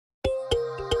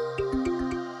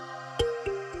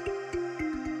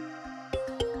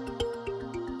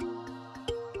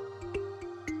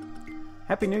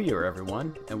Happy New Year,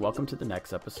 everyone, and welcome to the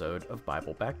next episode of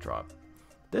Bible Backdrop.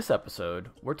 This episode,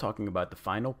 we're talking about the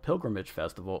final pilgrimage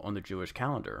festival on the Jewish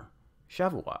calendar,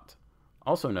 Shavuot,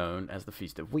 also known as the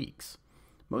Feast of Weeks.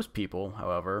 Most people,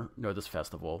 however, know this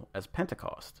festival as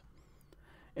Pentecost.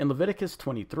 In Leviticus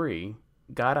 23,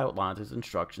 God outlines his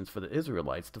instructions for the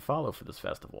Israelites to follow for this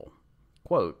festival.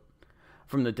 Quote,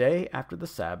 "From the day after the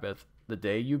Sabbath, the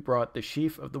day you brought the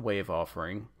sheaf of the wave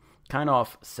offering, count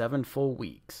off 7 full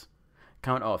weeks.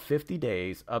 Count off 50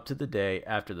 days up to the day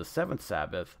after the 7th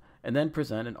Sabbath, and then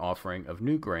present an offering of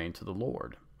new grain to the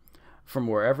Lord. From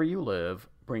wherever you live,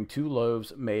 bring 2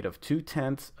 loaves made of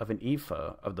 2/10 of an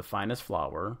ephah of the finest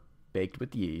flour, baked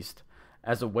with yeast,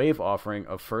 as a wave offering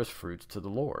of first fruits to the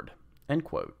Lord." End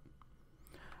quote.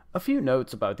 A few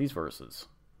notes about these verses.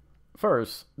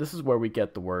 First, this is where we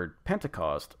get the word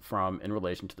Pentecost from in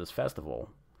relation to this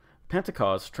festival.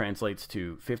 Pentecost translates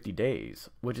to 50 days,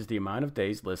 which is the amount of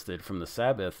days listed from the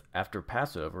Sabbath after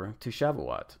Passover to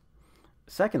Shavuot.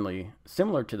 Secondly,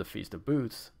 similar to the Feast of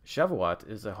Booths, Shavuot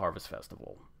is a harvest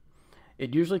festival.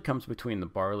 It usually comes between the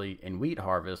barley and wheat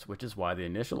harvest, which is why the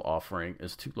initial offering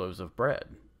is 2 loaves of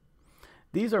bread.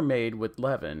 These are made with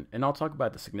leaven, and I'll talk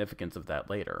about the significance of that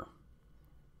later.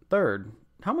 Third,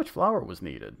 how much flour was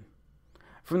needed?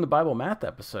 From the Bible Math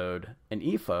episode, an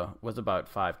ephah was about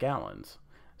 5 gallons.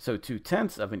 So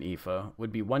 2/10 of an ephah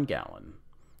would be 1 gallon.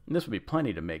 And this would be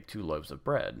plenty to make 2 loaves of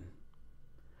bread.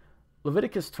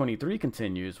 Leviticus 23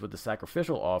 continues with the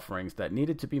sacrificial offerings that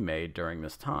needed to be made during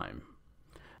this time.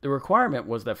 The requirement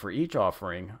was that for each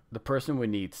offering, the person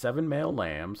would need 7 male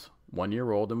lambs, 1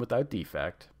 year old and without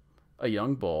defect, a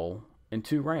young bull, and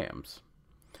 2 rams.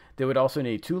 They would also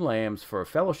need 2 lambs for a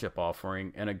fellowship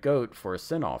offering and a goat for a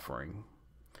sin offering.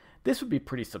 This would be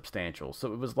pretty substantial,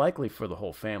 so it was likely for the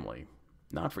whole family,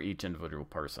 not for each individual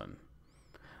person.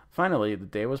 Finally, the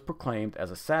day was proclaimed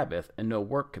as a Sabbath and no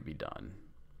work could be done.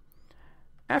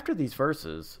 After these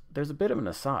verses, there's a bit of an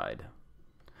aside.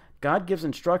 God gives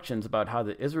instructions about how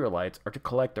the Israelites are to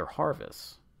collect their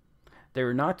harvests. They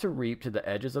are not to reap to the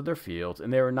edges of their fields,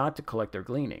 and they are not to collect their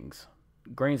gleanings,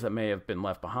 grains that may have been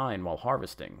left behind while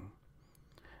harvesting.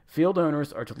 Field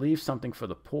owners are to leave something for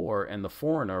the poor and the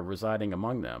foreigner residing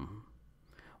among them.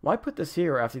 Why put this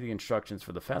here after the instructions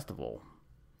for the festival?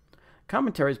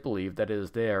 Commentaries believe that it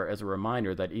is there as a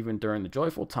reminder that even during the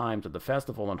joyful times of the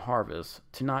festival and harvest,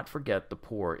 to not forget the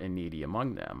poor and needy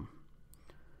among them.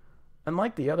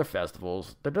 Unlike the other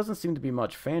festivals, there doesn't seem to be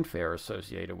much fanfare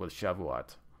associated with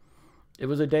Shavuot. It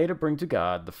was a day to bring to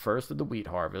God the first of the wheat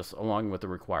harvest along with the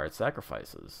required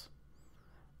sacrifices.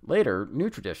 Later, new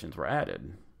traditions were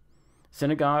added.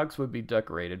 Synagogues would be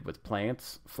decorated with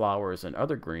plants, flowers, and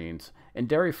other greens, and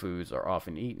dairy foods are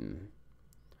often eaten.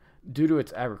 Due to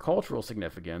its agricultural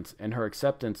significance and her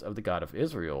acceptance of the God of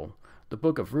Israel, the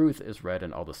Book of Ruth is read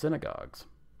in all the synagogues.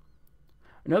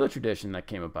 Another tradition that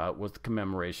came about was the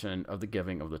commemoration of the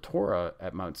giving of the Torah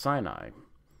at Mount Sinai.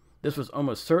 This was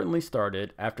almost certainly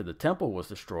started after the temple was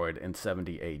destroyed in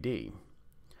 70 AD.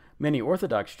 Many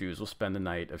Orthodox Jews will spend the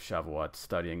night of Shavuot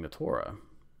studying the Torah.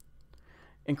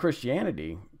 In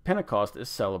Christianity, Pentecost is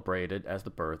celebrated as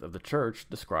the birth of the church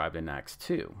described in Acts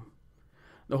 2.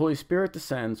 The Holy Spirit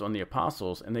descends on the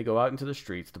apostles and they go out into the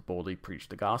streets to boldly preach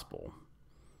the gospel.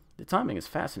 The timing is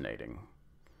fascinating.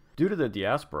 Due to the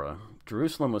diaspora,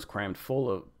 Jerusalem was crammed full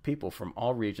of people from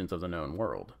all regions of the known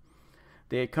world.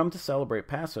 They had come to celebrate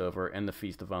Passover and the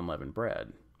Feast of Unleavened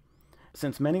Bread.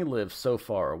 Since many lived so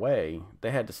far away,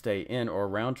 they had to stay in or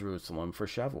around Jerusalem for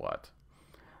Shavuot.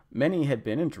 Many had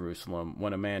been in Jerusalem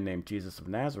when a man named Jesus of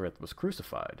Nazareth was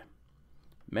crucified.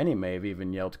 Many may have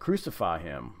even yelled, "Crucify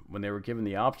him," when they were given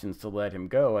the options to let him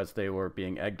go as they were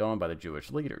being egged on by the Jewish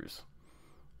leaders.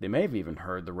 They may have even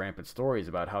heard the rampant stories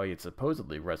about how he had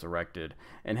supposedly resurrected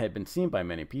and had been seen by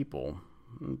many people,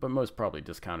 but most probably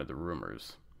discounted the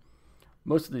rumors.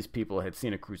 Most of these people had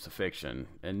seen a crucifixion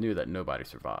and knew that nobody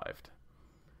survived.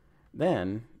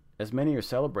 Then, as many are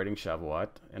celebrating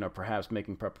Shavuot and are perhaps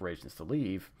making preparations to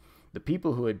leave, the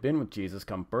people who had been with Jesus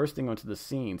come bursting onto the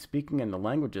scene, speaking in the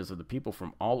languages of the people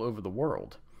from all over the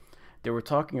world. They were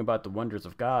talking about the wonders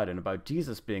of God and about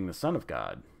Jesus being the Son of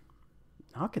God.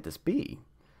 How could this be?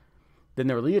 Then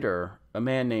their leader, a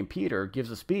man named Peter,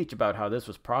 gives a speech about how this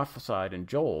was prophesied in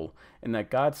Joel and that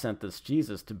God sent this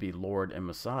Jesus to be Lord and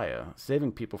Messiah,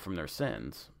 saving people from their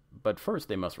sins. But first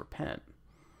they must repent.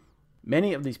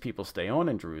 Many of these people stay on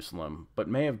in Jerusalem, but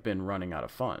may have been running out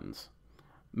of funds.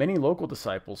 Many local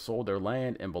disciples sold their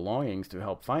land and belongings to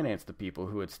help finance the people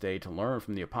who had stayed to learn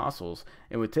from the apostles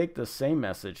and would take this same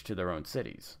message to their own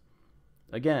cities.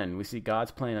 Again, we see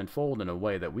God's plan unfold in a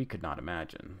way that we could not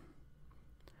imagine.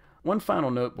 One final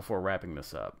note before wrapping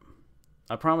this up.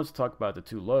 I promised to talk about the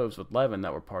 2 loaves with leaven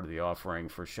that were part of the offering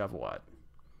for Shavuot.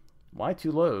 Why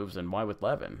 2 loaves and why with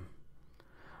leaven?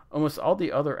 Almost all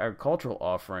the other agricultural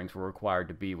offerings were required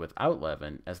to be without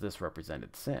leaven, as this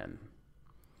represented sin.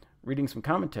 Reading some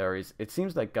commentaries, it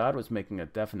seems that God was making a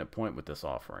definite point with this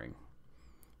offering.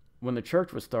 When the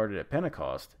church was started at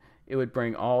Pentecost, it would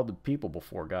bring all the people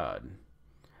before God.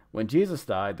 When Jesus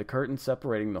died, the curtain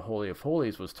separating the Holy of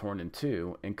Holies was torn in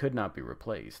 2 and could not be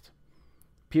replaced.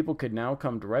 People could now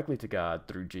come directly to God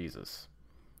through Jesus.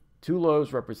 2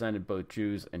 loaves represented both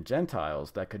Jews and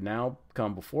Gentiles that could now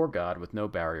come before God with no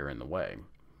barrier in the way.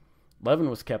 Leaven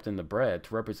was kept in the bread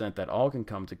to represent that all can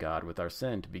come to God with our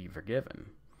sin to be forgiven.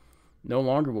 No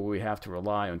longer will we have to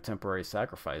rely on temporary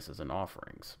sacrifices and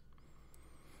offerings.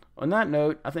 On that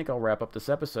note, I think I'll wrap up this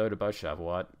episode about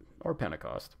Shavuot, or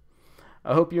Pentecost.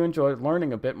 I hope you enjoyed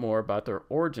learning a bit more about the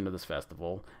origin of this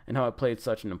festival and how it played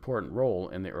such an important role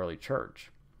in the early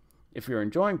church. If you're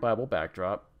enjoying Bible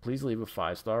Backdrop, please leave a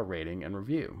 5-star rating and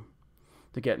review.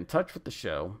 To get in touch with the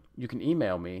show, you can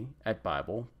email me at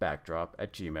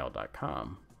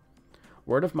biblebackdrop@gmail.com.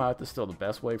 Word of mouth is still the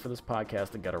best way for this podcast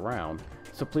to get around,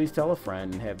 so please tell a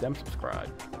friend and have them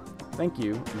subscribe. Thank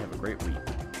you, and have a great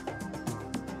week.